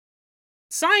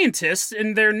Scientists,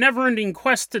 in their never-ending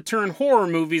quest to turn horror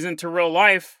movies into real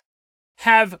life,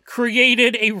 have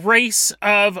created a race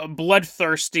of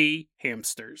bloodthirsty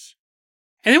hamsters.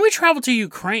 And then we travel to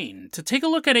Ukraine to take a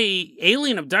look at an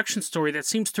alien abduction story that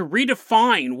seems to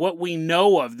redefine what we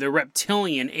know of the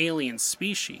reptilian alien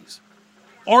species.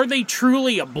 Are they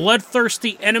truly a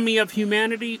bloodthirsty enemy of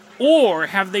humanity, or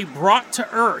have they brought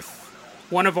to Earth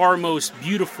one of our most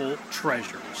beautiful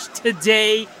treasures?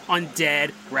 Today on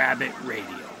Dead Rabbit Radio.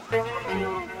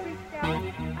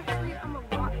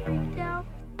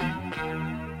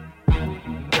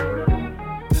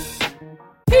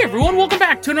 Hey everyone, welcome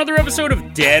back to another episode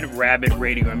of Dead Rabbit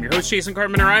Radio. I'm your host, Jason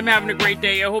Carpenter. I'm having a great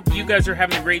day. I hope you guys are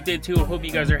having a great day too. I hope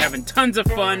you guys are having tons of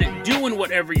fun doing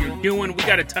whatever you're doing. We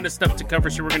got a ton of stuff to cover,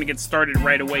 so we're going to get started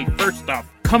right away. First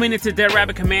off, coming into Dead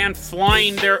Rabbit Command,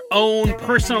 flying their own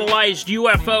personalized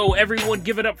UFO. Everyone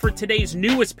give it up for today's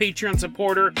newest Patreon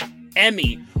supporter,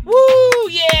 Emmy. Woo!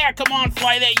 Yeah! Come on,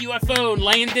 fly that UFO and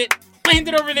land it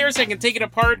over there so I can take it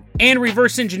apart and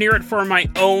reverse engineer it for my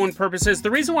own purposes. The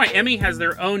reason why Emmy has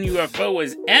their own UFO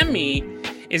is Emmy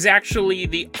is actually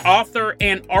the author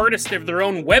and artist of their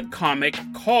own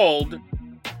webcomic called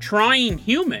Trying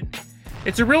Human.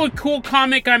 It's a really cool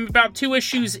comic. I'm about 2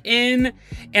 issues in,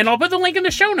 and I'll put the link in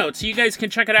the show notes so you guys can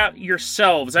check it out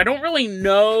yourselves. I don't really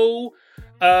know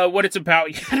what it's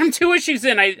about yet. I'm 2 issues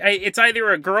in. It's either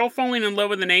a girl falling in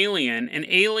love with an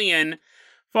alien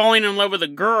falling in love with a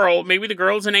girl. Maybe the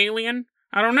girl's an alien?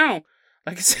 I don't know.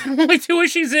 Like I said, I'm only 2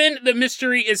 issues in. The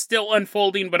mystery is still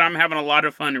unfolding, but I'm having a lot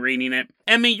of fun reading it.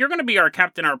 Emmy, you're going to be our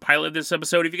captain, our pilot this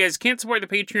episode. If you guys can't support the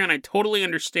Patreon, I totally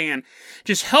understand.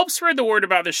 Just help spread the word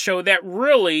about this show. That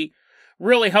really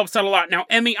helps out a lot. Now,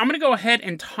 Emmy, I'm going to go ahead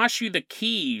and toss you the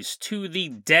keys to the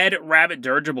Dead Rabbit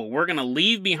dirigible. We're going to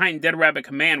leave behind Dead Rabbit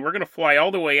Command. We're going to fly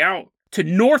all the way out to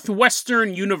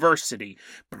Northwestern University.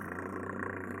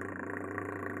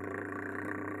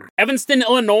 Evanston,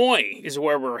 Illinois is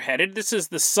where we're headed. This is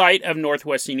the site of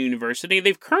Northwestern University.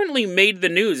 They've currently made the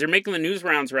news. They're making the news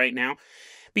rounds right now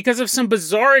because of some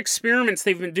bizarre experiments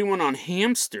they've been doing on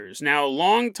hamsters. Now,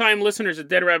 longtime listeners of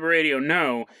Dead Rabbit Radio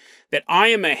know that I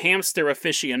am a hamster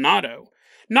aficionado.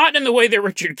 Not in the way that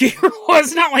Richard Gere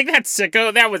was. Not like that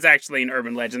sicko. That was actually an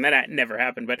urban legend. That never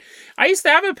happened. But I used to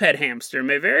have a pet hamster.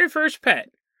 My very first pet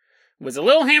was a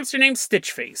little hamster named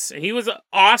Stitchface. He was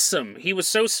awesome. He was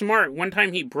so smart. One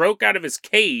time he broke out of his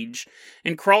cage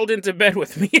and crawled into bed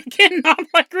with me. Again, not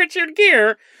like Richard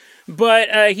Gere,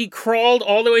 but he crawled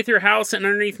all the way through the house and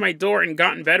underneath my door and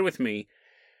got in bed with me.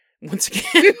 Once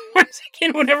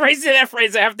again, whenever I say that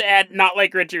phrase, I have to add, not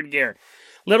like Richard Gere.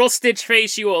 Little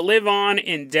Stitchface, you will live on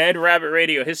in Dead Rabbit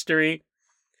Radio history.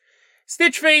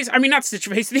 Stitchface, I mean, not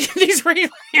Stitchface, these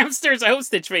regular hamsters, I hope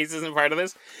Stitchface isn't part of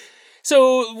this.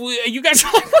 So, you guys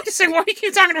are like, wait a second, why do you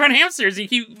keep talking about hamsters? You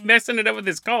keep messing it up with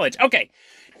this college. Okay,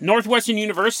 Northwestern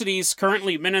University's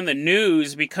currently been in the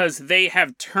news because they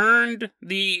have turned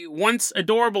the once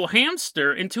adorable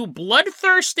hamster into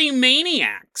bloodthirsty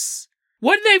maniacs.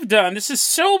 What they've done, this is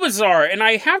so bizarre, and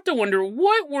I have to wonder,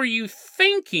 what were you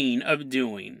thinking of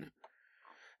doing?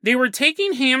 They were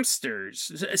taking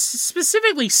hamsters,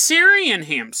 specifically Syrian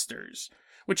hamsters,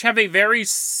 which have a very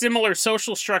similar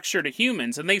social structure to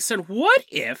humans. And they said, what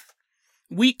if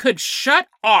we could shut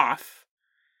off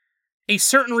a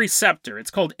certain receptor? It's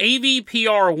called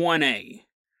AVPR1A.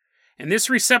 And this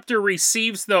receptor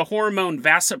receives the hormone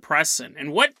vasopressin.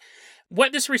 And what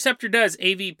this receptor does,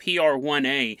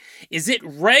 AVPR1A, is it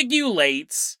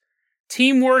regulates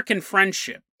teamwork and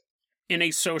friendship in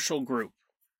a social group.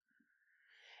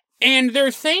 And they're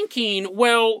thinking,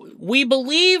 well, we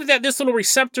believe that this little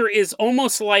receptor is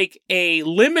almost like a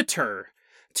limiter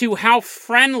to how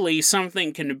friendly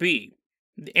something can be.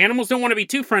 The animals don't want to be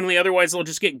too friendly, otherwise they'll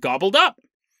just get gobbled up.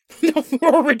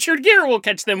 Or Richard Gere will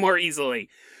catch them more easily.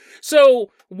 So,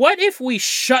 what if we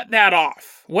shut that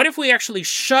off? What if we actually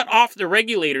shut off the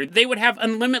regulator? They would have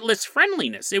unlimitless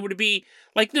friendliness. It would be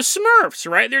like the Smurfs,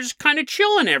 right? They're just kind of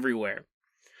chilling everywhere.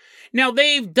 Now,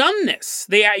 they've done this.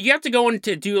 You have to go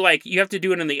into you have to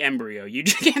do it in the embryo. You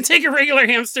just can't take a regular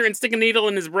hamster and stick a needle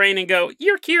in his brain and go,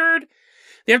 you're cured.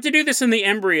 They have to do this in the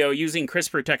embryo using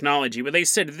CRISPR technology. But they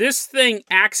said this thing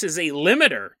acts as a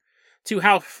limiter to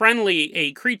how friendly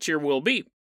a creature will be.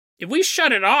 If we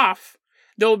shut it off,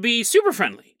 they'll be super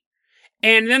friendly.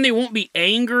 And then they won't be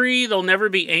angry. They'll never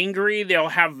be angry. They'll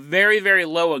have very, very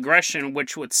low aggression,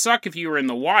 which would suck if you were in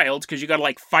the wild, because you got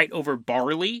to fight over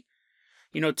barley.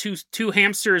 You know, two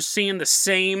hamsters seeing the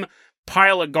same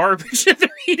pile of garbage that they're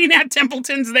eating at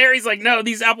Templeton's there. He's like, no,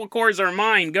 these apple cores are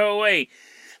mine. Go away.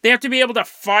 They have to be able to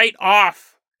fight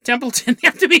off Templeton, they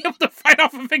have to be able to fight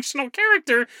off a fictional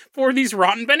character for these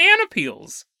rotten banana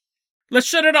peels. Let's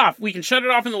shut it off. We can shut it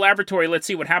off in the laboratory. Let's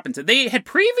see what happens. They had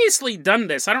previously done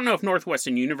this. I don't know if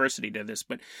Northwestern University did this,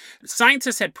 but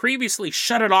scientists had previously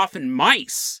shut it off in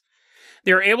mice.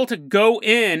 They were able to go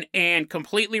in and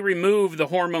completely remove the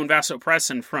hormone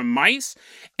vasopressin from mice,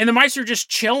 and the mice are just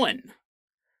chilling.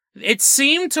 It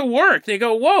seemed to work. They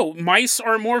go, whoa, mice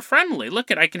are more friendly.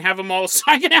 Look I can have them all,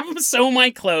 I can have them sew my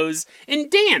clothes and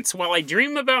dance while I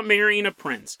dream about marrying a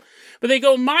prince. But they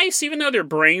go, mice, even though their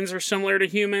brains are similar to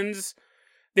humans,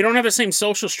 they don't have the same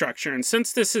social structure. And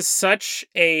since this is such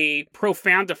a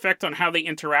profound effect on how they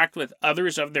interact with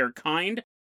others of their kind,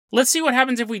 let's see what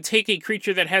happens if we take a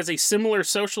creature that has a similar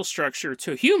social structure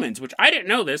to humans, which I didn't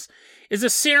know this, is a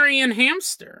Syrian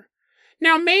hamster.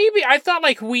 Now, maybe I thought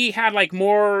we had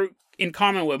more in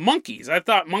common with monkeys. I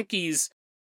thought monkeys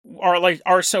are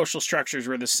our social structures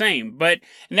were the same, and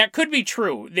that could be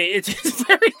true. They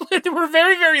were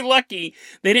very, very lucky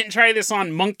they didn't try this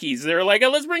on monkeys. They were like, oh,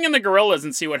 let's bring in the gorillas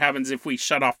and see what happens if we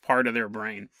shut off part of their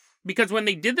brain. Because when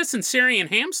they did this in Syrian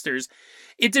hamsters,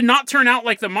 it did not turn out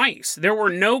like the mice. There were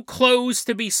no clothes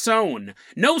to be sewn.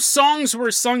 No songs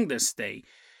were sung this day.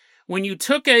 When you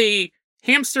took a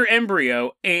hamster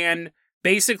embryo and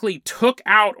basically took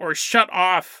out or shut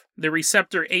off the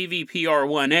receptor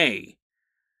AVPR1A,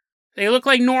 they look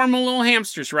like normal little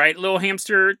hamsters, right? Little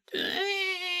hamster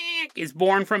is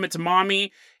born from its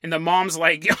mommy, and the mom's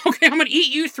like, okay, I'm going to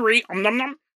eat you 3,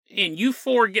 and you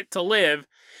 4 get to live.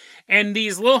 And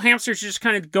these little hamsters are just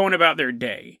kind of going about their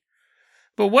day.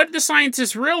 But what the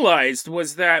scientists realized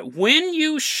was that when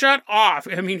you shut off,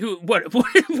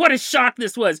 what a shock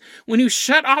this was. When you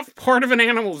shut off part of an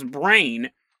animal's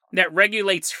brain that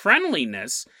regulates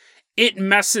friendliness, it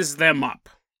messes them up.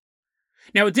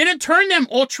 Now, it didn't turn them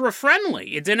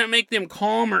ultra-friendly. It didn't make them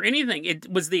calm or anything.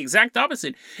 It was the exact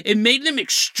opposite. It made them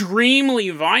extremely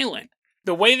violent.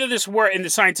 The way that this worked, and the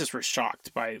scientists were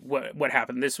shocked by what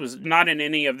happened. This was not in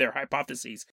any of their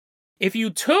hypotheses. If you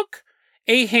took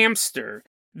a hamster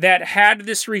that had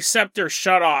this receptor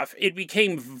shut off, it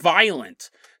became violent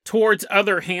towards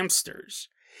other hamsters.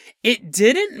 It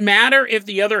didn't matter if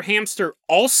the other hamster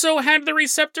also had the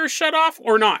receptor shut off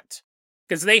or not.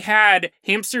 Because they had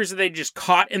hamsters that they just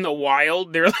caught in the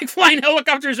wild. They're flying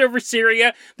helicopters over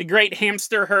Syria, the great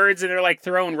hamster herds, and they're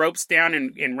throwing ropes down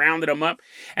and rounded them up.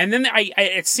 And then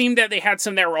it seemed that they had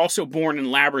some that were also born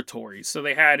in laboratories. So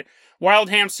they had wild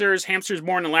hamsters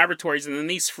born in laboratories, and then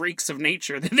these freaks of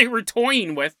nature that they were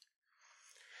toying with.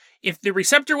 If the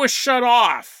receptor was shut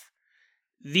off,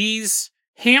 these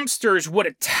hamsters would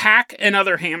attack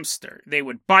another hamster. They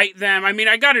would bite them.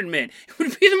 I gotta admit, it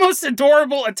would be the most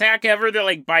adorable attack ever.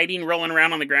 They're biting, rolling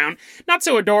around on the ground. Not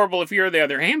so adorable if you're the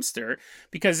other hamster,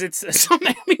 because it's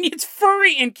something, it's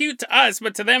furry and cute to us,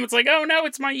 but to them it's oh no,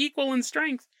 it's my equal in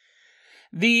strength.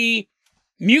 The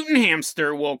mutant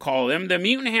hamster, we'll call them, the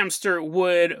mutant hamster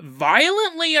would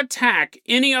violently attack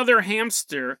any other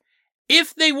hamster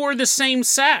if they were the same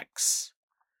sex.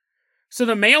 So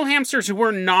the male hamsters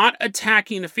were not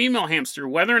attacking the female hamster,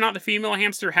 whether or not the female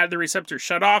hamster had the receptor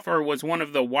shut off or was one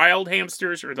of the wild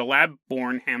hamsters or the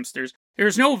lab-born hamsters.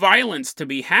 There's no violence to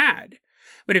be had.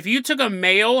 But if you took a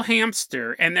male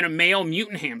hamster and then a male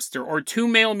mutant hamster or 2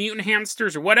 male mutant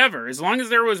hamsters or whatever, as long as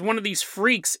there was one of these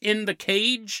freaks in the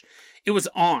cage, it was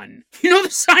on. The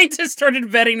scientists started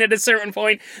vetting at a certain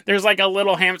point. There's a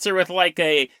little hamster with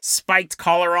a spiked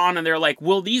collar on, and they're like,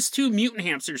 will these 2 mutant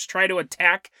hamsters try to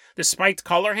attack the spiked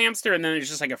collar hamster? And then there's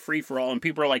just a free-for-all, and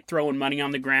people are throwing money on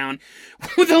the ground.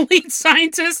 The lead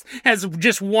scientist has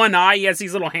just one eye. He has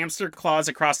these little hamster claws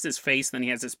across his face, then he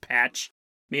has this patch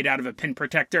made out of a pin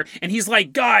protector, and he's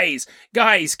like, guys,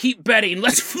 keep betting.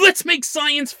 Let's make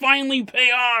science finally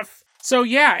pay off. So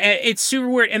yeah, it's super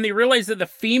weird, and they realized that the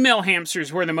female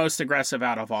hamsters were the most aggressive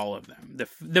out of all of them.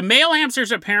 The male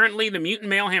hamsters, apparently, the mutant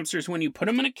male hamsters, when you put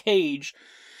them in a cage,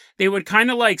 they would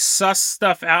kind of suss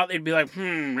stuff out. They'd be like,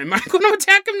 am I going to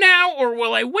attack him now, or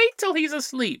will I wait till he's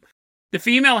asleep? The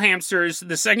female hamsters,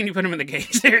 the second you put them in the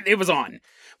cage, it was on.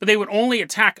 But they would only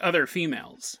attack other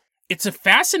females. It's a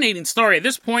fascinating story. At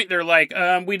this point, they're like,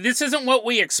 this isn't what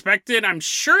we expected. I'm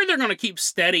sure they're going to keep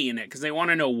studying it, because they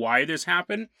want to know why this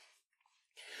happened.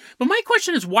 But my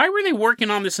question is, why were they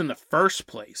working on this in the first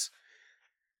place?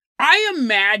 I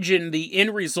imagine the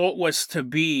end result was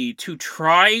to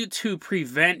try to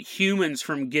prevent humans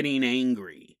from getting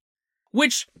angry.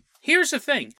 Which, here's the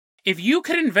thing. If you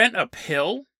could invent a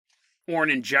pill or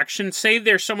an injection, say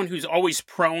there's someone who's always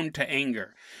prone to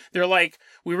anger. They're like,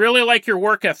 we really like your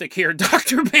work ethic here,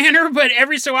 Dr. Banner, but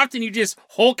every so often you just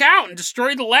Hulk out and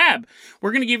destroy the lab.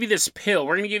 We're going to give you this pill.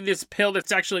 We're going to give you this pill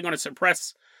that's actually going to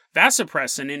suppress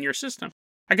vasopressin in your system.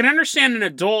 I can understand an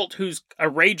adult who's a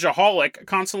rageaholic,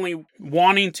 constantly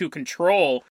wanting to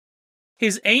control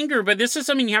his anger, but this is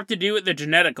something you have to do at the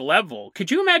genetic level.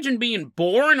 Could you imagine being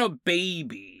born a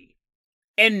baby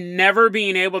and never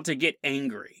being able to get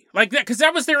angry? Like that, because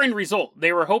that was their end result.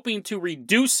 They were hoping to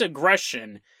reduce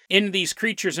aggression in these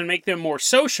creatures and make them more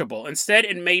sociable. Instead,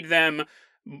 it made them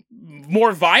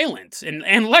more violent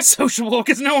and less sociable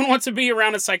because no one wants to be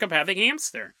around a psychopathic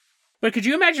hamster. But could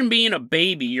you imagine being a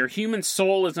baby? Your human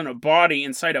soul is in a body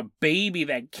inside a baby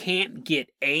that can't get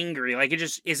angry. Like, it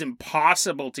just is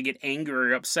impossible to get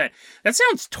angry or upset. That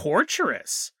sounds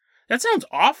torturous. That sounds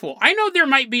awful. I know there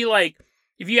might be, like,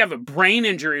 if you have a brain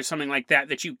injury or something like that,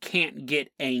 that you can't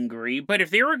get angry. But if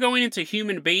they were going into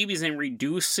human babies and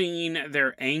reducing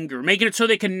their anger, making it so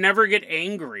they can never get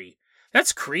angry,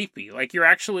 that's creepy. Like, you're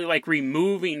actually, like,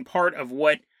 removing part of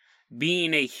what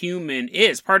being a human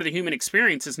is. Part of the human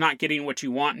experience is not getting what you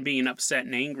want and being upset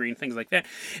and angry and things like that.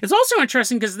 It's also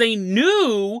interesting because they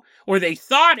knew, or they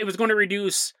thought it was going to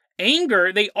reduce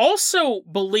anger. They also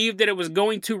believed that it was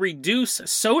going to reduce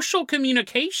social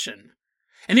communication.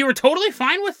 And they were totally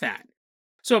fine with that.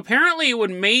 So apparently it would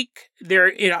make,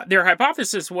 their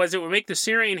hypothesis was it would make the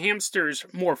Syrian hamsters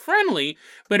more friendly,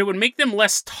 but it would make them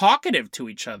less talkative to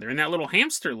each other in that little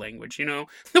hamster language, you know?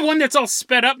 The one that's all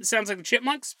sped up and sounds like the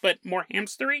chipmunks, but more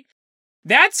hamstery.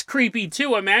 That's creepy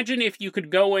too. Imagine if you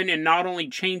could go in and not only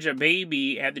change a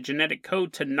baby at the genetic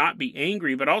code to not be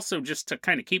angry, but also just to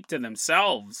kind of keep to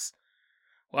themselves.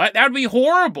 What? That would be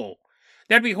horrible.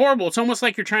 That'd be horrible. It's almost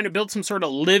like you're trying to build some sort of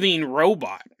living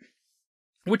robot.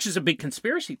 Which is a big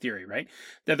conspiracy theory, right?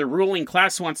 That the ruling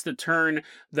class wants to turn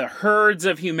the herds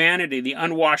of humanity, the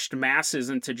unwashed masses,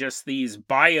 into just these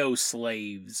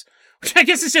bio-slaves. Which I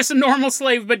guess is just a normal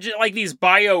slave, but like these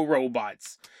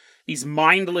bio-robots. These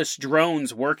mindless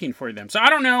drones working for them. So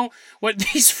I don't know what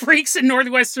these freaks at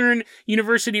Northwestern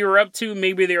University were up to.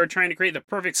 Maybe they were trying to create the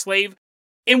perfect slave.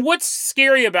 And what's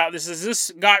scary about this is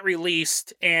this got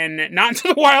released and not into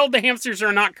the wild. The hamsters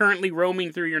are not currently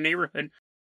roaming through your neighborhood.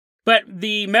 But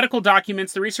the medical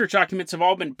documents, the research documents have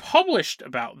all been published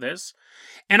about this.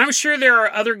 And I'm sure there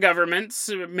are other governments,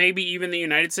 maybe even the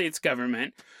United States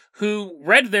government, who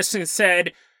read this and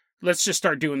said, let's just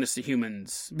start doing this to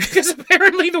humans. Because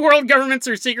apparently the world governments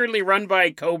are secretly run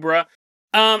by Cobra.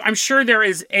 I'm sure there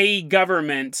is a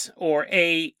government or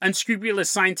a unscrupulous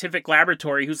scientific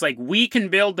laboratory who's like, we can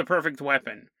build the perfect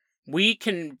weapon. We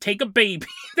can take a baby.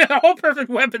 All perfect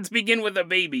weapons begin with a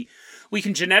baby. We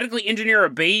can genetically engineer a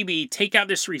baby, take out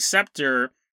this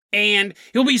receptor, and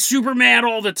he'll be super mad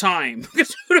all the time.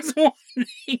 Because who doesn't want an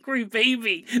angry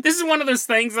baby? This is one of those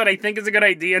things that I think is a good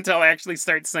idea until I actually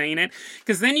start saying it.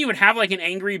 Because then you would have like an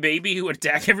angry baby who would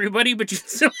attack everybody, but you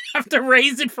still have to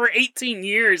raise it for 18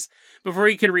 years before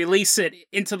you could release it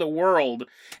into the world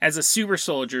as a super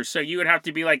soldier. So you would have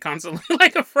to be like constantly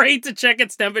like afraid to check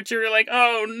its temperature. You're like,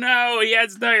 oh no, he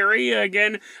has diarrhea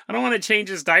again. I don't want to change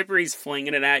his diaper. He's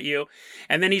flinging it at you.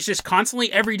 And then he's just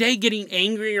constantly every day getting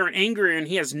angrier and angrier, and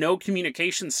he has no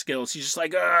communication skills. He's just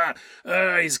like,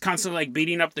 he's constantly like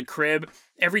beating up the crib.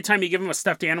 Every time you give him a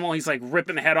stuffed animal, he's like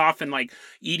ripping the head off and like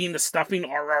eating the stuffing.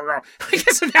 I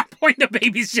guess at that point, the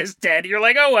baby's just dead. You're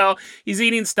like, oh well, he's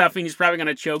eating stuffing. He's probably going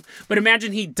to choke. But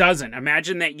imagine he doesn't.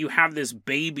 Imagine that you have this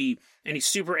baby and he's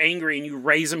super angry and you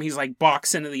raise him. He's like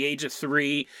boxing at the age of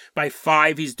 3. By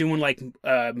 5, he's doing like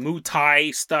Muay Thai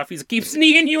stuff. He keeps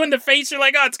kneeing you in the face. You're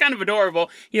like, oh, it's kind of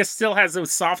adorable. He still has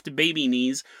those soft baby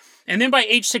knees. And then by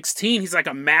age 16, he's like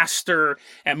a master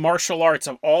at martial arts,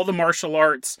 of all the martial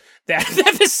arts that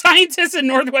the scientists at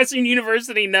Northwestern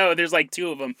University know. There's like 2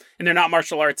 of them, and they're not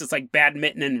martial arts. It's like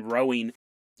badminton and rowing.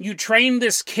 You train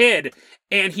this kid,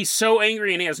 and he's so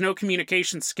angry and he has no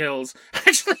communication skills.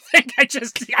 I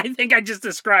think I just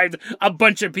described a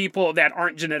bunch of people that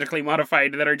aren't genetically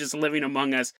modified that are just living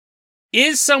among us.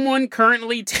 Is someone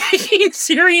currently taking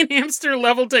Syrian hamster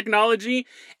level technology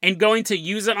and going to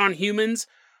use it on humans?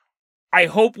 I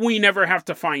hope we never have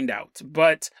to find out.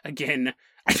 But again,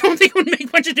 I don't think it would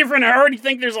make much difference. I already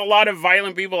think there's a lot of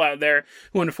violent people out there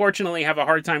who unfortunately have a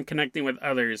hard time connecting with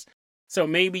others. So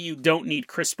maybe you don't need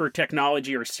CRISPR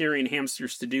technology or Syrian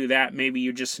hamsters to do that. Maybe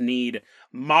you just need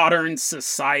modern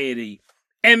society.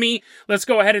 Emmy, let's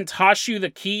go ahead and toss you the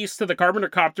keys to the Carpenter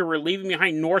Copter. We're leaving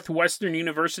behind Northwestern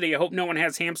University. I hope no one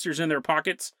has hamsters in their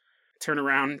pockets. Turn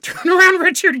around.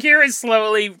 Richard Gere is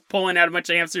slowly pulling out a bunch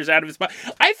of hamsters out of his pocket.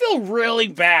 I feel really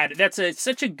bad. That's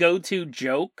such a go-to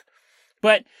joke.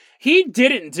 But he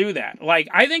didn't do that. Like,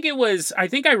 I think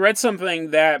I read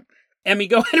something that, Emmy,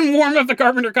 go ahead and warm up the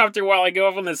Carpenter Copter while I go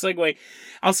off on the segue.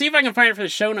 I'll see if I can find it for the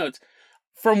show notes.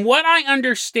 From what I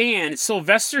understand,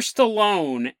 Sylvester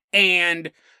Stallone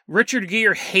and Richard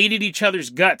Gere hated each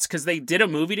other's guts because they did a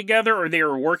movie together or they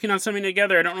were working on something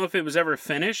together. I don't know if it was ever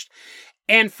finished.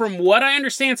 And from what I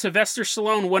understand, Sylvester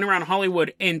Stallone went around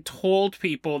Hollywood and told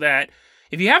people that,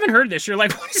 if you haven't heard this, you're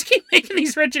like, why does he keep making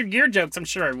these Richard Gere jokes? I'm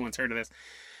sure everyone's heard of this.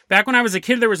 Back when I was a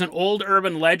kid, there was an old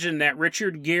urban legend that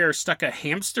Richard Gere stuck a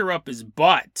hamster up his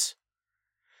butt.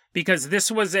 Because this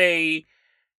was a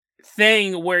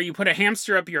thing where you put a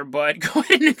hamster up your butt. Go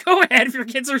ahead, if your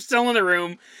kids are still in the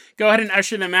room, go ahead and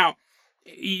usher them out.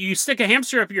 You stick a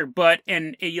hamster up your butt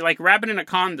and you like wrap it in a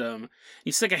condom.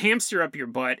 You stick a hamster up your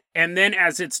butt, and then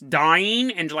as it's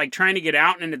dying and like trying to get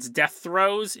out and its death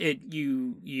throes,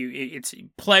 it's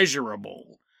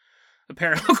pleasurable.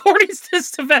 Apparently, according to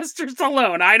Sylvester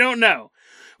Stallone, I don't know.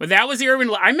 But that was the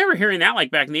urban. I remember hearing that like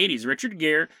back in the 80s. Richard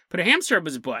Gere put a hamster up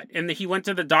his butt, and he went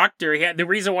to the doctor. The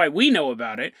reason why we know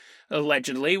about it,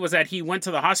 allegedly, was that he went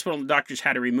to the hospital and the doctors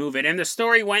had to remove it. And the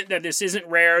story went that this isn't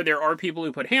rare. There are people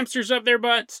who put hamsters up their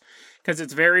butts because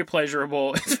it's very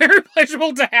pleasurable. It's very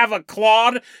pleasurable to have a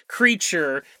clawed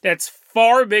creature that's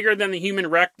far bigger than the human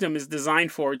rectum is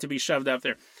designed for to be shoved up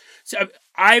there. So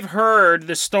I've heard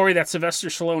the story that Sylvester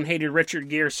Stallone hated Richard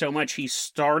Gere so much he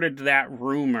started that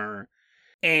rumor.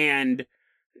 And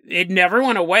it never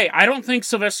went away. I don't think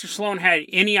Sylvester Stallone had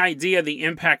any idea the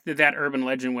impact that urban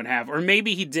legend would have. Or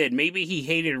maybe he did. Maybe he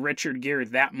hated Richard Gere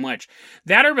that much.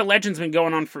 That urban legend's been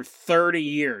going on for 30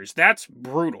 years. That's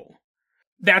brutal.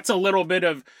 That's a little bit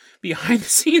of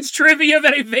behind-the-scenes trivia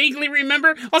that I vaguely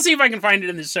remember. I'll see if I can find it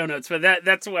in the show notes, but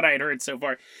that's what I had heard so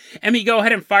far. Emmy, go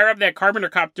ahead and fire up that Carpenter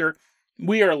copter.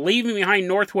 We are leaving behind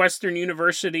Northwestern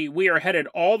University. We are headed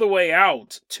all the way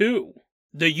out to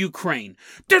the Ukraine.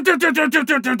 The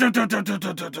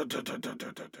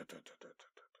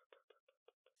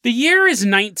year is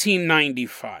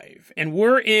 1995, and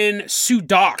we're in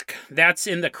Sudak. That's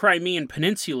in the Crimean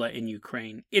Peninsula in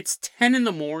Ukraine. It's 10 in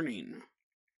the morning.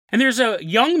 And there's a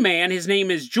young man, his name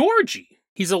is Georgie.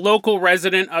 He's a local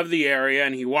resident of the area,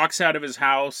 and he walks out of his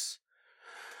house.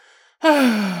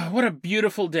 What a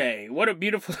beautiful day.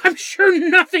 I'm sure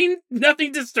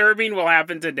nothing disturbing will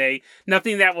happen today.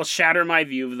 Nothing that will shatter my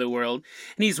view of the world.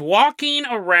 And he's walking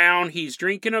around, he's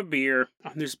drinking a beer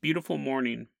on this beautiful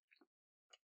morning.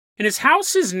 And his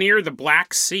house is near the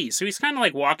Black Sea, so he's kind of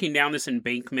like walking down this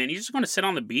embankment. He's just going to sit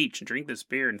on the beach and drink this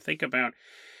beer and think about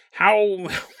how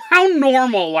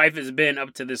normal life has been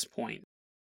up to this point.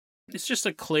 It's just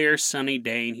a clear, sunny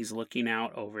day, and he's looking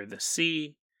out over the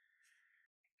sea.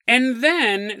 And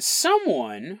then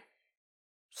someone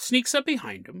sneaks up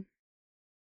behind him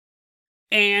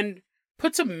and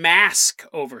puts a mask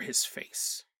over his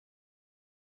face.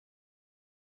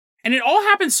 And it all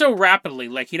happens so rapidly,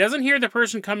 like he doesn't hear the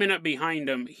person coming up behind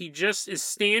him. He just is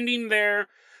standing there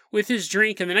with his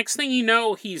drink, and the next thing you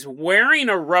know, he's wearing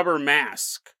a rubber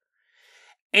mask.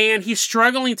 And he's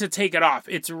struggling to take it off.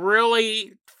 It's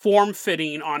really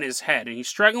form-fitting on his head, and he's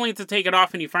struggling to take it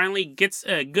off, and he finally gets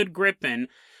a good grip in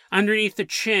underneath the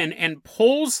chin and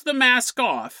pulls the mask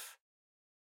off.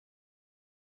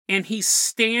 And he's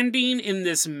standing in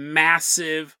this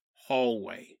massive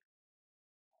hallway.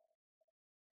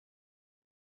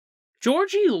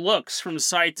 Georgie looks from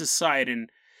side to side, and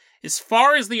as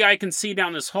far as the eye can see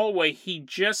down this hallway, he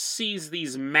just sees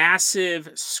these massive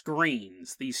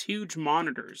screens, these huge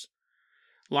monitors,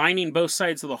 lining both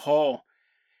sides of the hall.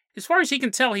 As far as he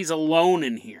can tell, he's alone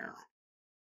in here.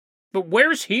 But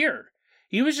where's here?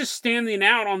 He was just standing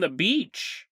out on the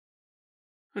beach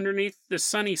underneath the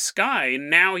sunny sky, and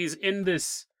now he's in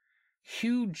this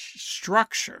huge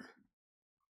structure.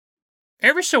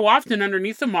 Every so often,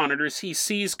 underneath the monitors, he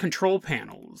sees control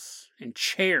panels and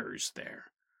chairs there.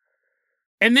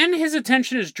 And then his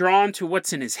attention is drawn to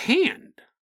what's in his hand.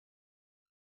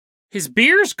 His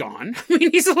beer's gone. I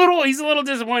mean, he's a little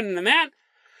disappointed in that.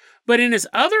 But in his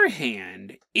other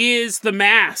hand is the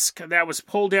mask that was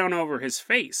pulled down over his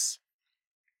face.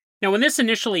 Now, when this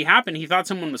initially happened, he thought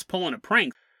someone was pulling a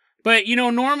prank. But,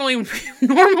 normally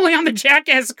on the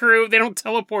Jackass crew, they don't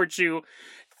teleport you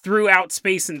throughout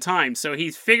space and time. So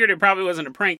he figured it probably wasn't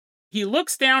a prank. He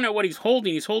looks down at what he's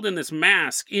holding. He's holding this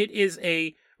mask. It is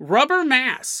a rubber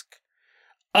mask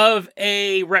of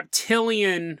a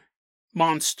reptilian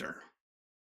monster.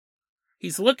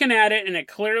 He's looking at it, and it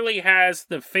clearly has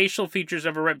the facial features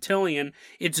of a reptilian.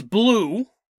 It's blue,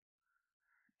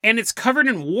 and it's covered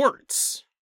in warts.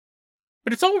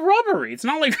 But it's all rubbery. It's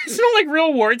not like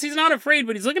real warts. He's not afraid,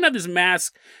 but he's looking at this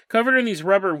mask covered in these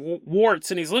rubber warts,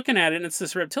 and he's looking at it, and it's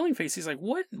this reptilian face. He's like,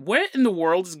 what in the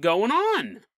world is going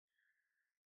on?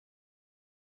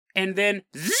 And then,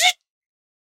 zzzz,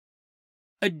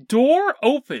 a door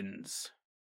opens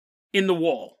in the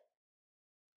wall.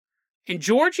 And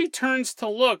Georgie turns to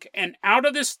look, and out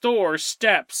of this door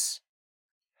steps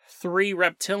 3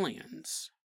 reptilians.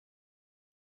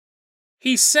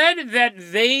 He said that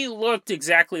they looked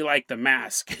exactly like the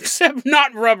mask, except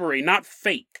not rubbery, not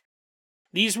fake.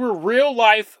 These were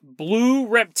real-life blue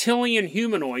reptilian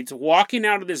humanoids walking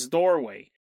out of this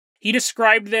doorway. He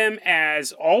described them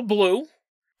as all blue,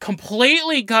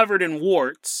 completely covered in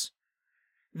warts.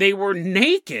 They were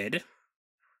naked,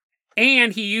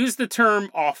 and he used the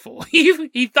term awful.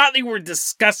 He thought they were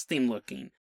disgusting looking.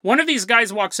 One of these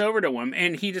guys walks over to him,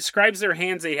 and he describes their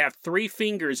hands. They have 3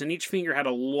 fingers, and each finger had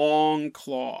a long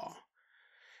claw.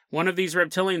 One of these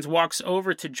reptilians walks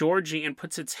over to Georgie and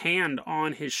puts its hand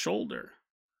on his shoulder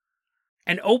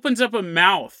and opens up a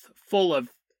mouth full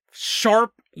of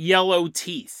sharp yellow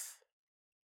teeth.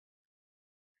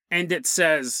 And it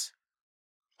says,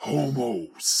 Homo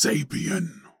sapien.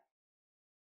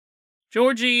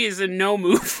 Georgie is in no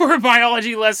mood for a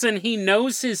biology lesson. He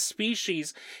knows his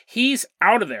species. He's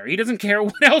out of there. He doesn't care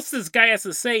what else this guy has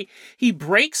to say. He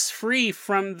breaks free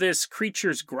from this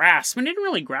creature's grasp. And it didn't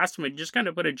really grasp him. It just kind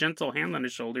of put a gentle hand on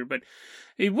his shoulder. But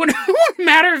it wouldn't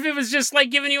matter if it was just like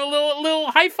giving you a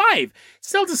little high five. It's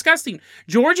still disgusting.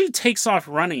 Georgie takes off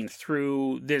running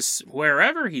through this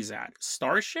wherever he's at.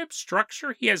 Starship?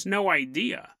 Structure? He has no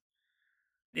idea.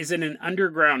 Is it an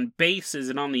underground base? Is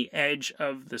it on the edge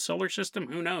of the solar system?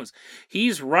 Who knows?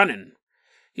 He's running.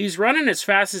 He's running as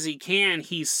fast as he can.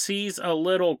 He sees a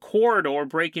little corridor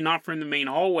breaking off from the main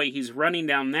hallway. He's running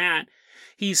down that.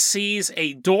 He sees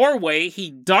a doorway.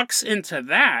 He ducks into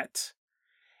that.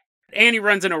 And he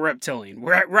runs into a reptilian,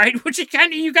 right? Which you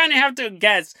kind of have to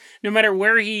guess. No matter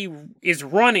where he is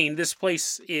running, this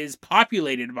place is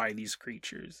populated by these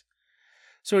creatures.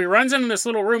 So he runs into this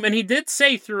little room, and he did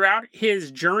say throughout his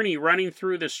journey running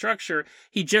through the structure,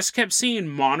 he just kept seeing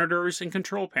monitors and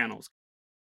control panels.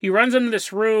 He runs into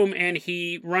this room, and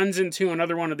he runs into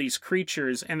another one of these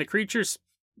creatures, and the creature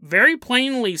very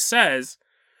plainly says,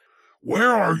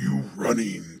 Where are you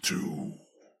running to?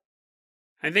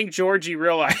 I think Georgie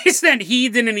realized that he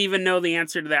didn't even know the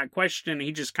answer to that question.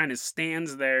 He just kind of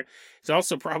stands there. He's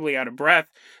also probably out of breath.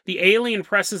 The alien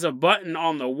presses a button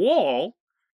on the wall,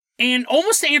 and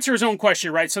almost to answer his own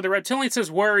question, right? So the reptilian says,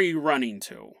 where are you running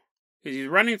to? He's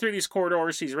running through these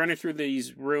corridors, he's running through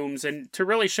these rooms, and to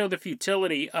really show the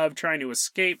futility of trying to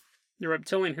escape, the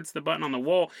reptilian hits the button on the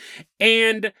wall,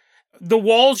 and the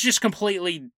walls just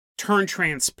completely turn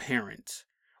transparent.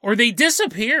 Or they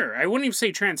disappear. I wouldn't even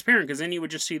say transparent, because then you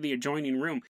would just see the adjoining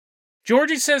room.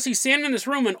 Georgie says he's standing in this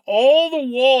room, and all the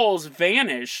walls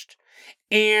vanished,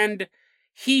 and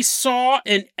he saw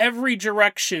in every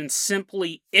direction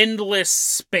simply endless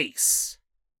space.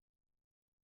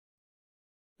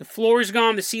 The floor's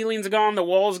gone, the ceiling's gone, the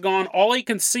wall's gone. All he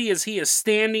can see is he is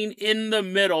standing in the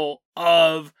middle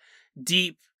of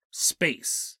deep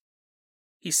space.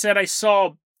 He said, I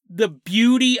saw the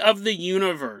beauty of the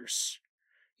universe.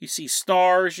 You see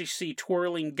stars, you see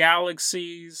twirling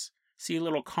galaxies, see a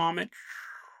little comet.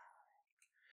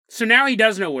 So now he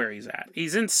does know where he's at.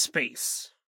 He's in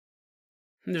space.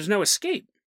 And there's no escape.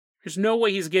 There's no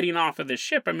way he's getting off of this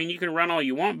ship. I mean, you can run all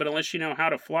you want, but unless you know how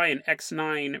to fly an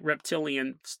X-9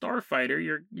 reptilian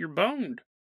starfighter, you're boned.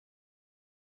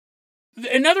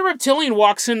 Another reptilian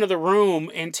walks into the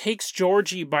room and takes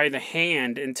Georgie by the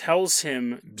hand and tells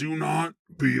him, Do not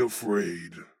be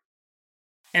afraid.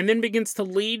 And then begins to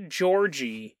lead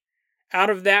Georgie out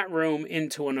of that room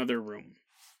into another room.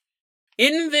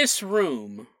 In this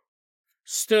room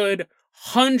stood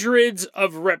hundreds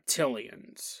of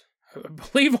reptilians. I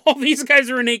believe all these guys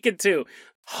are naked too.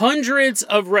 Hundreds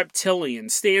of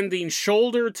reptilians standing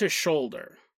shoulder to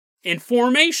shoulder in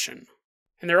formation.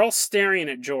 And they're all staring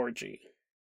at Georgie.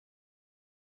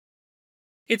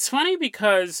 It's funny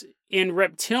because in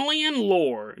reptilian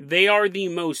lore, they are the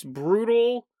most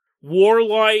brutal,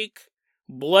 warlike,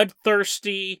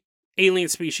 bloodthirsty alien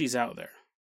species out there.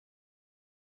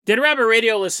 Dead Rabbit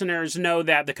Radio listeners know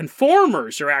that the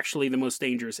Conformers are actually the most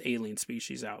dangerous alien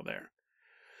species out there.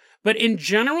 But in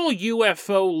general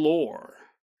UFO lore,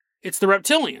 it's the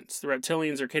reptilians. The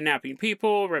reptilians are kidnapping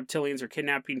people. Reptilians are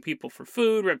kidnapping people for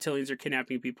food. Reptilians are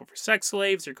kidnapping people for sex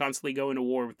slaves. They're constantly going to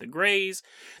war with the Greys.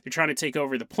 They're trying to take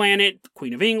over the planet. The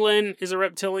Queen of England is a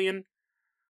reptilian.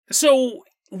 So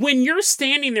when you're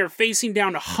standing there facing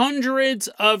down hundreds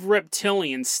of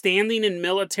reptilians standing in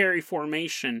military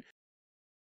formation,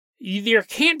 there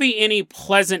can't be any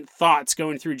pleasant thoughts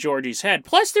going through Georgie's head.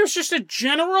 Plus, there's just a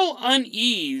general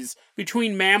unease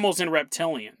between mammals and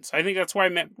reptilians. I think that's why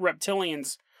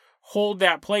reptilians hold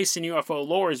that place in UFO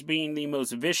lore as being the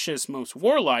most vicious, most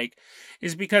warlike,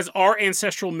 is because our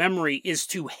ancestral memory is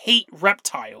to hate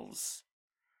reptiles.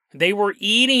 They were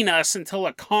eating us until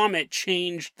a comet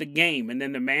changed the game, and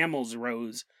then the mammals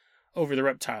rose over the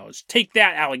reptiles. Take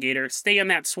that, alligator. Stay in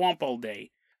that swamp all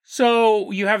day.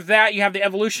 So you have that, you have the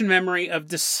evolution memory of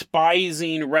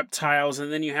despising reptiles,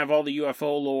 and then you have all the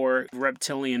UFO lore,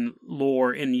 reptilian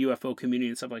lore in the UFO community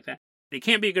and stuff like that. It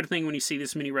can't be a good thing when you see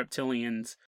this many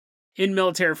reptilians in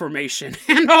military formation,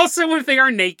 and also if they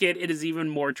are naked, it is even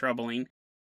more troubling.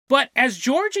 But as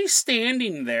Georgie's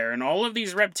standing there, and all of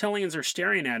these reptilians are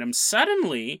staring at him,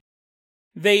 suddenly,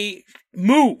 they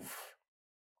move.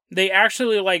 They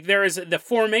actually, the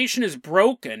formation is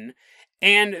broken,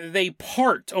 and they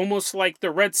part, almost like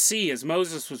the Red Sea as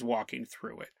Moses was walking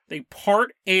through it. They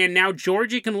part, and now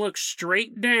Georgie can look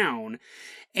straight down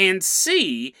and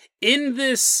see in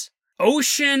this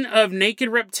ocean of naked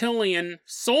reptilian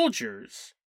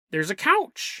soldiers, there's a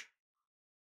couch.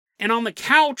 And on the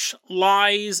couch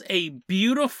lies a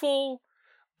beautiful,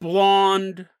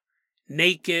 blonde,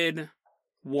 naked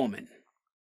woman.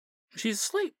 She's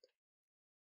asleep.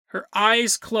 Her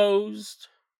eyes closed,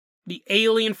 the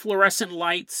alien fluorescent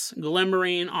lights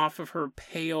glimmering off of her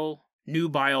pale,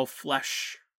 nubile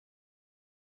flesh.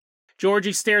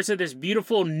 Georgie stares at this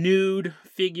beautiful nude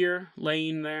figure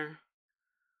laying there.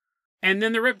 And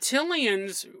then the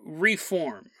reptilians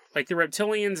reform. Like, the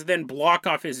reptilians then block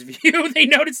off his view. They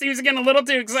noticed he was getting a little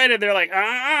too excited. They're like,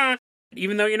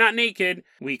 even though you're not naked,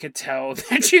 we could tell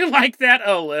that you like that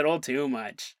a little too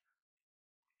much.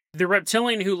 The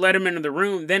reptilian who led him into the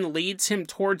room then leads him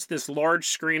towards this large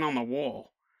screen on the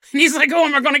wall. And he's like,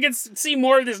 am I going to see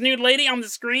more of this nude lady on the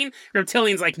screen? The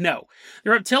reptilian's like, no.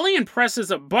 The reptilian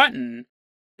presses a button,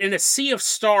 and a sea of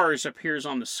stars appears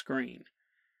on the screen.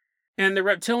 And the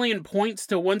reptilian points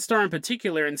to one star in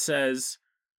particular and says,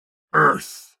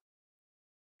 Earth.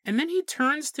 And then he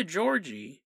turns to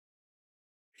Georgie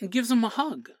and gives him a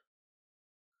hug.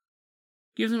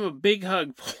 Gives him a big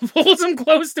hug, pulls him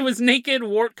close to his naked,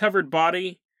 wart-covered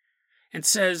body, and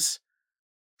says,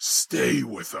 Stay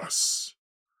with us.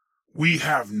 We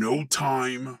have no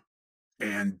time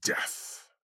and death.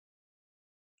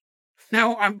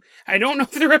 Now, I don't know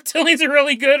if the reptilians are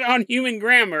really good on human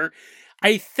grammar.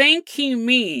 I think he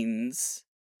means,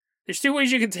 there's two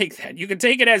ways you can take that. You can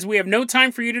take it as, we have no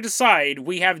time for you to decide,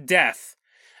 we have death.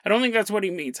 I don't think that's what he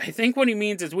means. I think what he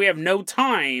means is, we have no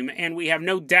time and we have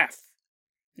no death.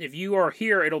 If you are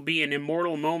here, it'll be an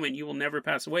immortal moment. You will never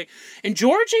pass away. And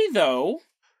Georgie, though,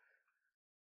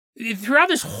 throughout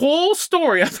this whole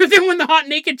story, other than when the hot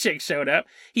naked chick showed up,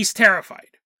 he's terrified.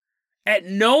 At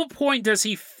no point does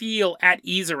he feel at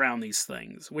ease around these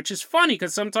things, which is funny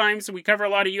because sometimes we cover a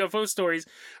lot of UFO stories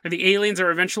where the aliens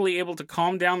are eventually able to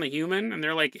calm down the human, and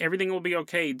they're like, everything will be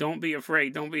okay. Don't be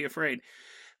afraid. Don't be afraid.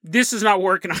 This is not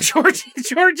working on Georgie.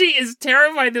 Georgie is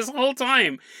terrified this whole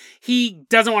time. He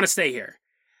doesn't want to stay here.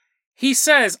 He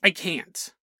says, I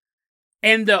can't.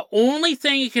 And the only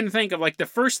thing he can think of, like the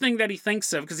first thing that he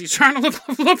thinks of, because he's trying to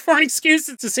look for an excuse.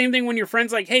 It's the same thing when your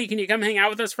friend's like, hey, can you come hang out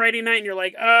with us Friday night? And you're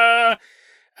like,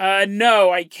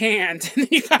 no, I can't. And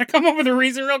you gotta come up with a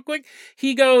reason real quick.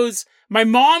 He goes, my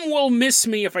mom will miss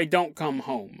me if I don't come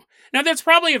home. Now, that's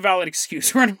probably a valid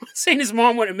excuse. I'm not saying his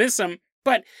mom wouldn't miss him,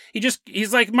 but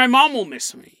he's like, my mom will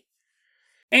miss me.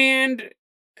 And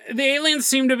the aliens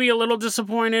seem to be a little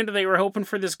disappointed. They were hoping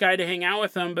for this guy to hang out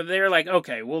with them, but they're like,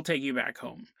 okay, we'll take you back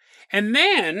home. And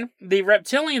then the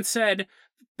reptilian said,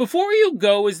 before you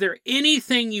go, is there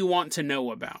anything you want to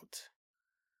know about?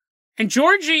 And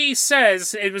Georgie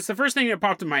says, it was the first thing that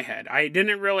popped in my head. I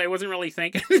wasn't really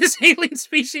thinking this alien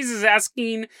species is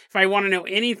asking if I want to know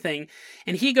anything.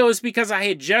 And he goes, because I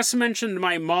had just mentioned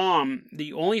my mom,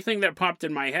 the only thing that popped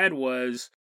in my head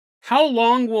was, how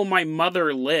long will my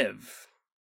mother live?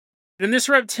 And this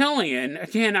reptilian,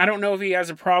 again, I don't know if he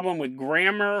has a problem with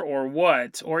grammar or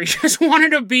what, or he just wanted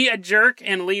to be a jerk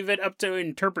and leave it up to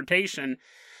interpretation.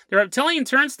 The reptilian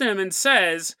turns to him and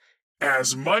says,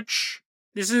 As much...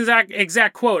 This is an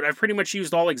exact quote. I've pretty much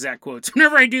used all exact quotes.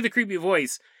 Whenever I do the creepy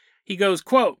voice, he goes,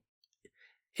 quote,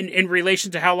 in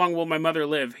relation to how long will my mother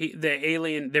live,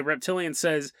 the reptilian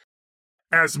says,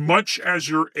 As much as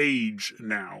your age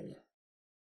now.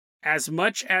 As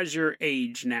much as your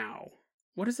age now.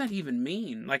 What does that even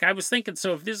mean? Like, I was thinking,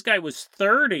 so if this guy was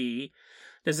 30,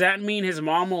 does that mean his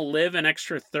mom will live an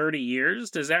extra 30 years?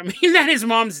 Does that mean that his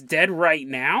mom's dead right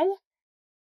now?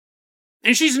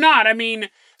 And she's not. I mean,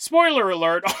 spoiler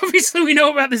alert, obviously we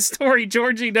know about this story.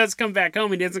 Georgie does come back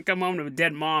home. He doesn't come home to a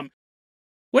dead mom.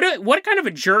 What kind of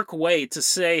a jerk way to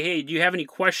say, hey, do you have any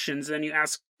questions? And you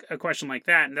ask a question like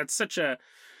that. And that's such a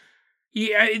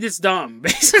Yeah, it's dumb.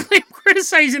 Basically, I'm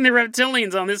criticizing the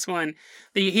reptilians on this one.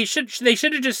 They should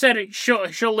have just said it,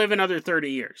 she'll live another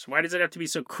 30 years. Why does it have to be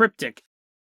so cryptic?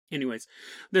 Anyways,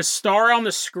 the star on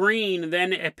the screen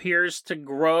then appears to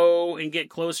grow and get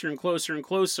closer and closer and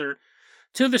closer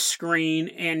to the screen,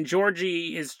 and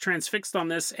Georgie is transfixed on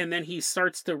this, and then he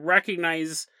starts to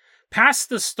recognize past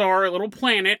the star a little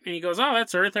planet, and he goes, oh,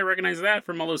 that's Earth, I recognize that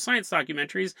from all those science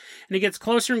documentaries, and he gets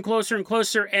closer and closer and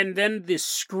closer, and then the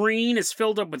screen is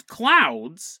filled up with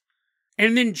clouds,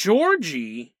 and then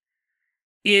Georgie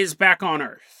is back on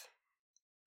Earth.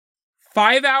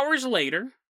 5 hours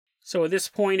later, so at this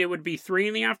point it would be 3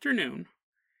 in the afternoon,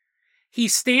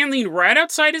 he's standing right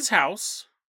outside his house,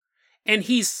 and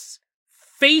he's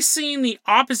facing the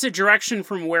opposite direction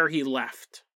from where he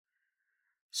left.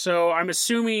 So I'm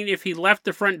assuming if he left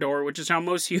the front door, which is how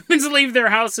most humans leave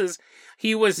their houses,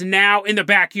 he was now in the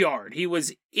backyard. He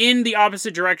was in the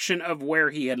opposite direction of where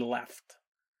he had left.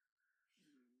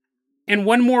 And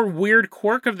one more weird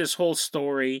quirk of this whole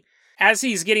story, as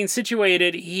he's getting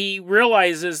situated, he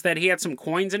realizes that he had some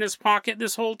coins in his pocket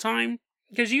this whole time.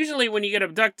 Because usually when you get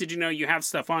abducted, you have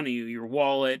stuff on you, your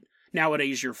wallet,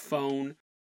 nowadays your phone.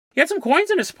 He had some coins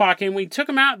in his pocket, and when he took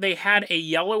them out, they had a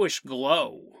yellowish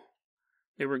glow.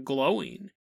 They were glowing.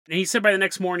 And he said by the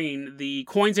next morning, the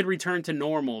coins had returned to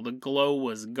normal. The glow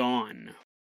was gone.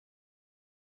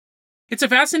 It's a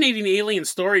fascinating alien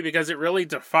story because it really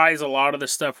defies a lot of the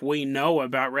stuff we know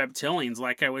about reptilians.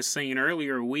 Like I was saying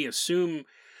earlier, we assume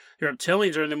the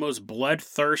reptilians are the most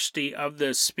bloodthirsty of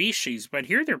the species, but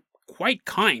here they're quite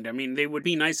kind. I mean, they would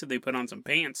be nice if they put on some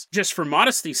pants, just for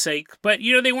modesty's sake. But,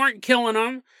 they weren't killing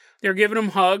them. They're giving him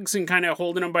hugs and kind of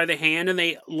holding him by the hand, and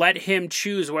they let him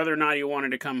choose whether or not he wanted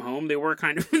to come home. They were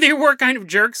kind of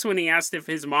jerks when he asked if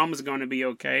his mom was going to be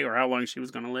okay or how long she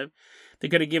was going to live. They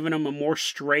could have given him a more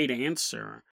straight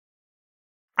answer.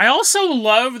 I also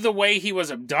love the way he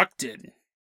was abducted.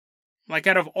 Like,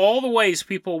 out of all the ways,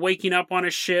 people waking up on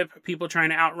a ship, people trying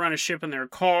to outrun a ship in their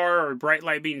car, or bright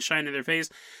light being shined in their face.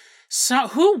 So,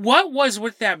 what was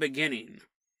with that beginning?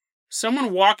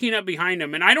 Someone walking up behind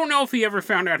him, and I don't know if he ever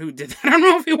found out who did that. I don't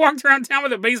know if he walked around town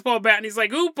with a baseball bat and he's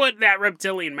like, who put that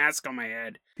reptilian mask on my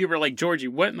head? People are like, Georgie,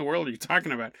 what in the world are you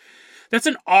talking about? That's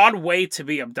an odd way to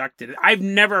be abducted. I've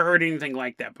never heard anything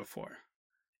like that before.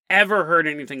 Ever heard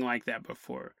anything like that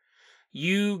before.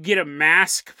 You get a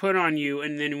mask put on you,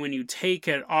 and then when you take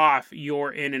it off,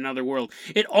 you're in another world.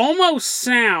 It almost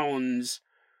sounds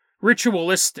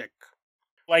ritualistic.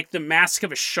 Like the mask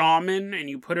of a shaman, and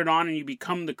you put it on and you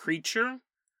become the creature.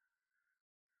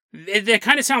 It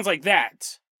kind of sounds like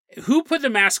that. Who put the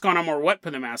mask on him, or what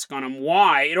put the mask on him?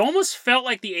 Why? It almost felt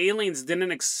like the aliens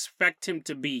didn't expect him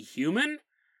to be human.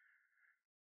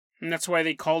 And that's why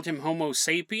they called him Homo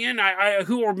sapien.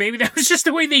 Or maybe that was just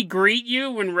the way they greet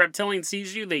you when reptilian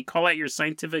sees you. They call out your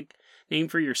scientific name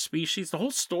for your species. The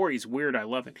whole story's weird. I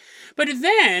love it. But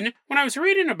then, when I was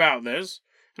reading about this,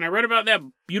 and I read about that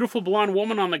beautiful blonde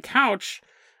woman on the couch,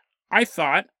 I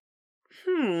thought,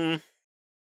 I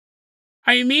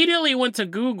immediately went to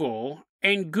Google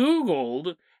and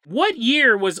Googled, what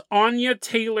year was Anya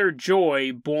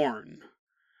Taylor-Joy born?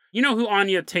 You know who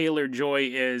Anya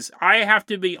Taylor-Joy is. I have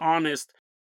to be honest,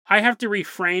 I have to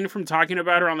refrain from talking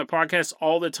about her on the podcast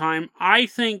all the time. I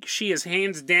think she is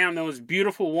hands down the most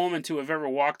beautiful woman to have ever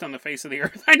walked on the face of the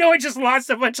earth. I know I just lost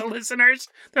a bunch of listeners.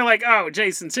 They're like, oh,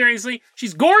 Jason, seriously?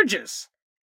 She's gorgeous.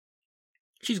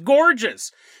 She's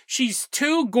gorgeous. She's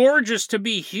too gorgeous to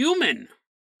be human.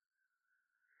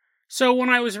 So when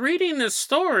I was reading this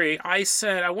story, I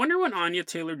said, I wonder when Anya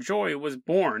Taylor-Joy was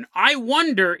born. I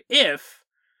wonder if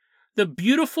the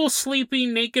beautiful,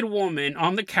 sleeping, naked woman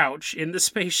on the couch in the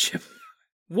spaceship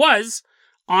was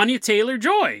Anya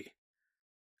Taylor-Joy.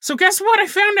 So guess what I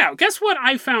found out? Guess what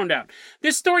I found out?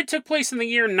 This story took place in the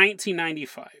year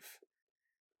 1995.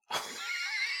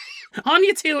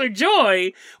 Anya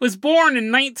Taylor-Joy was born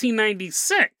in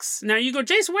 1996. Now you go,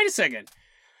 Jason, wait a second.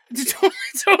 It's a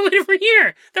totally different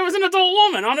year. That was an adult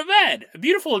woman on a bed. A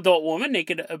beautiful adult woman,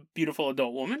 naked, a beautiful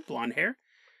adult woman, blonde hair.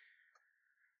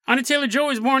 Anya Taylor-Joy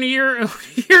was born a year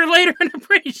later, and I'm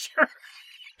pretty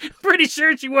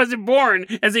sure she wasn't born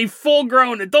as a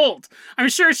full-grown adult. I'm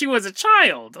sure she was a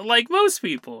child, like most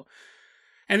people.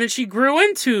 And then she grew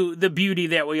into the beauty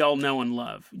that we all know and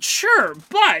love. Sure,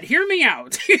 but hear me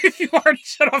out. If you already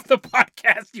shut off the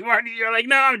podcast, you're like,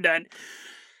 no, I'm done.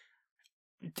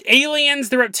 Aliens,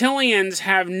 the reptilians,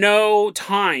 have no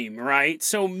time, right?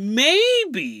 So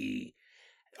maybe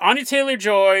Anya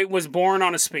Taylor-Joy was born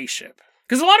on a spaceship.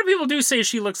 Because a lot of people do say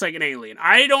she looks like an alien.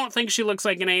 I don't think she looks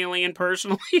like an alien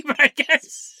personally, but I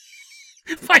guess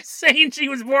by saying she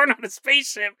was born on a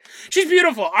spaceship. She's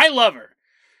beautiful. I love her.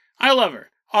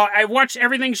 I watch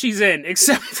everything she's in,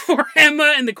 except for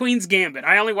Emma and the Queen's Gambit.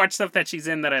 I only watch stuff that she's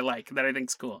in that I like, that I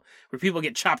think's cool. Where people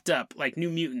get chopped up, like New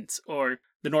Mutants or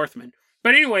The Northman.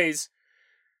 But anyways,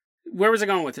 where was I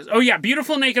going with this? Oh yeah,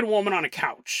 beautiful naked woman on a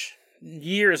couch.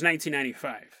 Year is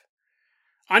 1995.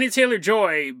 Anya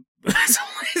Taylor-Joy is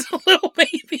a little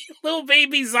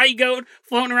baby zygote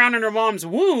floating around in her mom's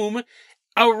womb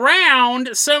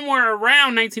somewhere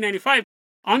around 1995.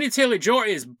 Anya Taylor-Joy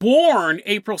is born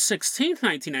April 16th,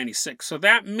 1996. So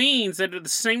that means that at the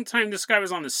same time this guy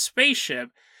was on the spaceship,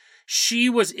 she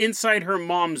was inside her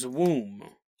mom's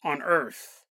womb on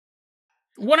Earth.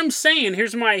 What I'm saying,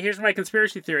 here's my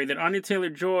conspiracy theory, that Anya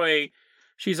Taylor-Joy,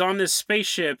 she's on this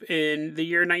spaceship in the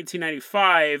year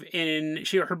 1995, and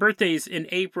her birthday's in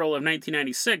April of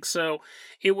 1996, so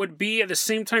it would be at the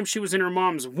same time she was in her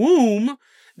mom's womb.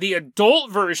 The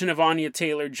adult version of Anya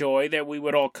Taylor-Joy that we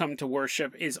would all come to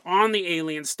worship is on the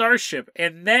alien starship,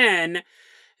 and then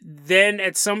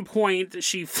at some point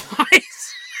she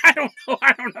flies. I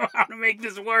don't know how to make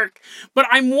this work, but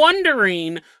I'm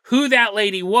wondering who that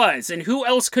lady was, and who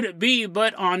else could it be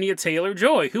but Anya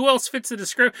Taylor-Joy? Who else fits the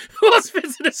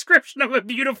description of a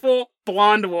beautiful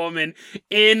blonde woman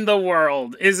in the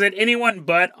world? Is it anyone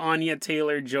but Anya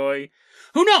Taylor-Joy?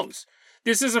 Who knows?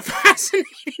 This is a fascinating,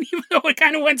 even though it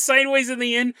kind of went sideways in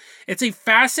the end, it's a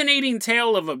fascinating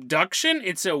tale of abduction.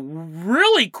 It's a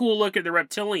really cool look at the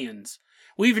reptilians.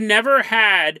 We've never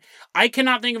had, I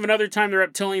cannot think of another time the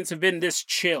reptilians have been this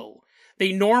chill.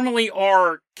 They normally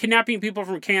are kidnapping people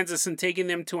from Kansas and taking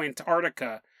them to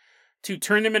Antarctica to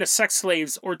turn them into sex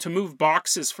slaves or to move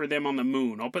boxes for them on the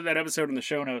moon. I'll put that episode in the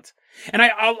show notes. And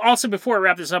I'll also, before I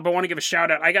wrap this up, I want to give a shout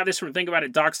out. I got this from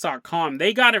ThinkAboutItDocs.com.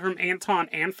 They got it from Anton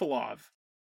Anfilov,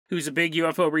 who's a big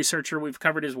UFO researcher. We've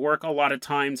covered his work a lot of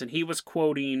times, and he was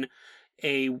quoting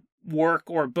a work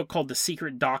or a book called The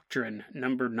Secret Doctrine,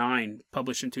 number 9,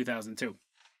 published in 2002.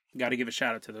 Got to give a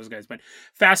shout out to those guys. But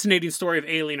fascinating story of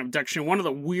alien abduction. One of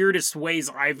the weirdest ways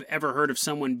I've ever heard of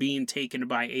someone being taken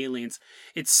by aliens.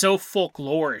 It's so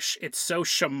folklorish. It's so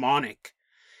shamanic.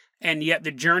 And yet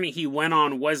the journey he went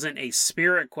on wasn't a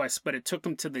spirit quest, but it took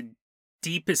him to the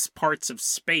deepest parts of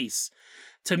space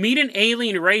to meet an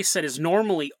alien race that is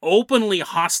normally openly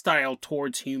hostile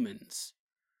towards humans.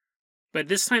 But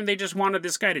this time they just wanted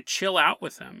this guy to chill out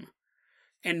with them.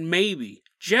 And maybe,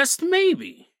 just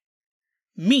maybe,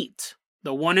 meet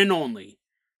the one and only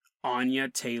Anya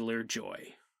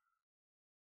Taylor-Joy.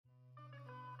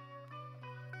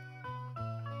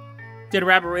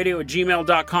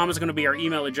 DeadRabbitRadio@gmail.com is going to be our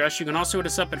email address. You can also hit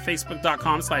us up at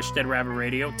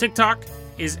Facebook.com/DeadRabbitRadio. TikTok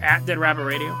is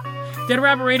 @DeadRabbitRadio. Dead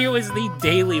Rabbit Radio is the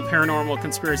daily paranormal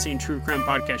conspiracy and true crime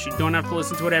podcast. You don't have to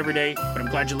listen to it every day, but I'm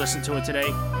glad you listened to it today.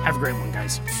 Have a great one,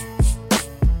 guys.